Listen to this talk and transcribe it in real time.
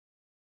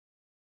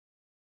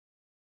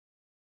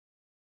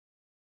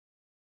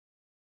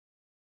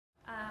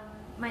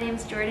My name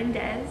is Jordan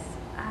Dez.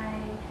 I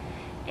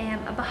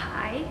am a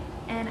Bahai,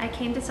 and I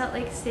came to Salt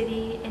Lake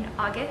City in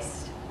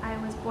August. I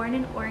was born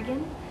in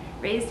Oregon,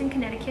 raised in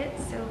Connecticut,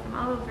 so from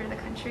all over the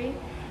country,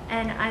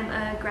 and I'm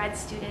a grad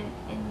student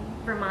in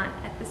Vermont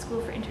at the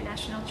School for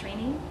International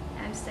Training.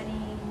 I'm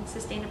studying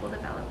sustainable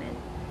development,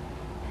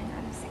 and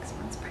I'm 6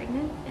 months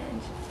pregnant.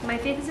 And my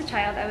faith as a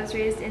child, I was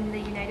raised in the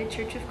United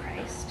Church of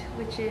Christ,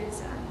 which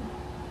is,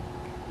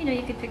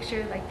 you could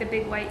picture like the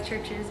big white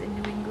churches in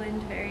New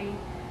England, very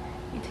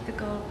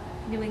typical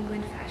New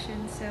England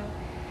fashion. So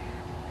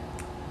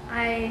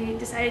I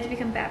decided to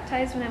become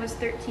baptized when I was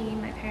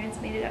 13. My parents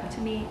made it up to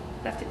me,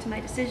 left it to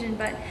my decision,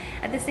 but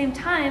at the same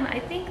time, I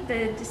think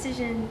the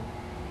decision,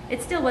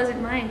 it still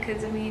wasn't mine,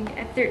 because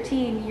at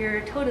 13,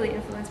 you're totally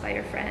influenced by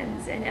your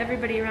friends, and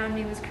everybody around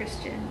me was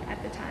Christian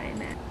at the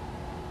time. And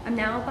I'm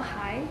now a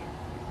Bahai,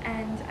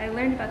 and I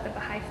learned about the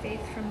Bahai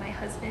faith from my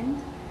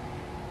husband.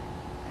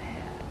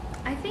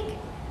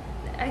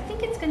 I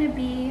think it's going to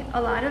be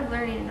a lot of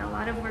learning and a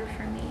lot of work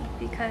for me,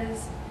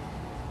 because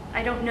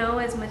I don't know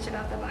as much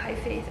about the Bahai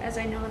faith as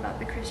I know about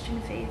the Christian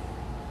faith.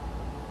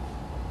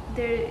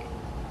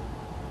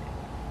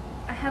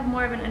 I have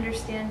more of an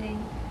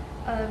understanding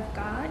of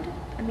God.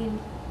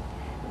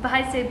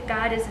 Baha'is say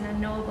God is an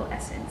unknowable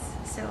essence,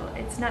 so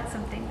it's not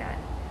something that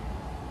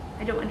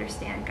I don't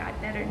understand God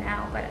better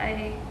now, but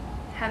I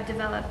have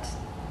developed,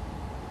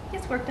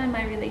 worked on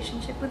my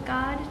relationship with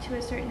God to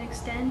a certain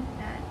extent.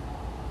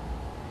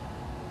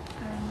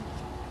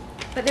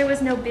 But there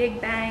was no big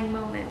bang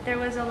moment. There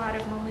was a lot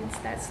of moments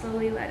that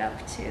slowly led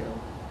up to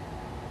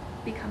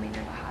becoming a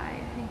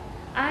Bahai.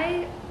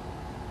 I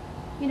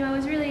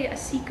was really a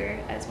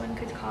seeker, as one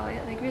could call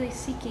it, like really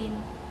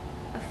seeking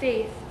a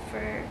faith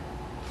for,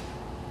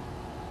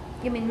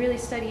 really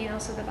studying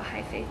also the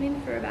Bahai faith, maybe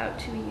for about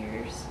 2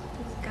 years.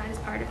 God is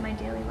part of my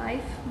daily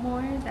life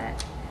more,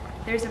 that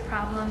there's a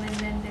problem and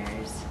then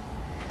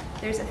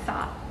there's a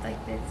thought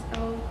like this,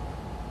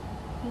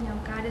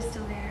 God is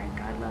still there and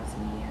God loves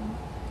me, and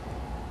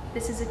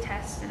this is a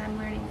test and I'm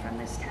learning from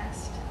this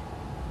test.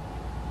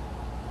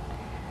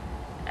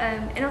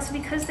 And also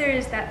because there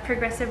is that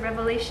progressive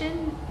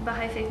revelation,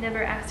 Bahai faith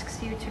never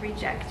asks you to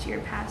reject your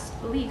past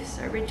beliefs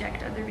or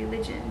reject other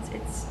religions.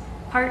 It's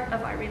part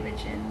of our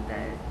religion.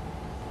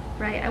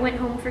 I went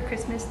home for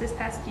Christmas this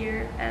past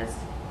year as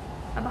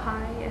a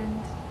Bahai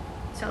and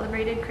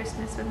celebrated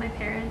Christmas with my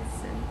parents.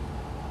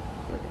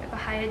 And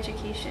Bahai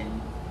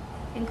education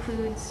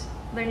includes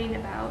learning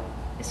about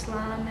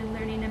Islam and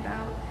learning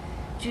about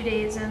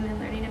Judaism and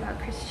learning about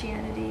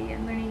Christianity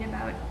and learning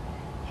about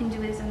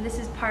Hinduism. This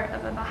is part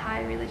of a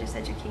Bahai religious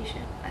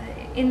education.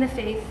 In the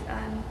faith,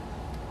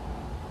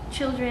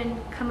 children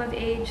come of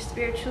age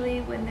spiritually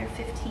when they're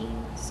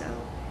 15, so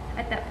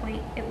at that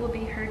point it will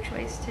be her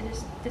choice to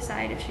just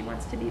decide if she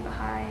wants to be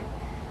Bahai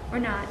or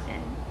not,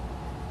 and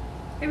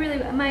it really,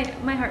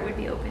 my heart would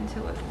be open to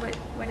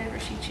whatever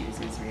she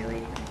chooses, really,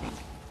 I think.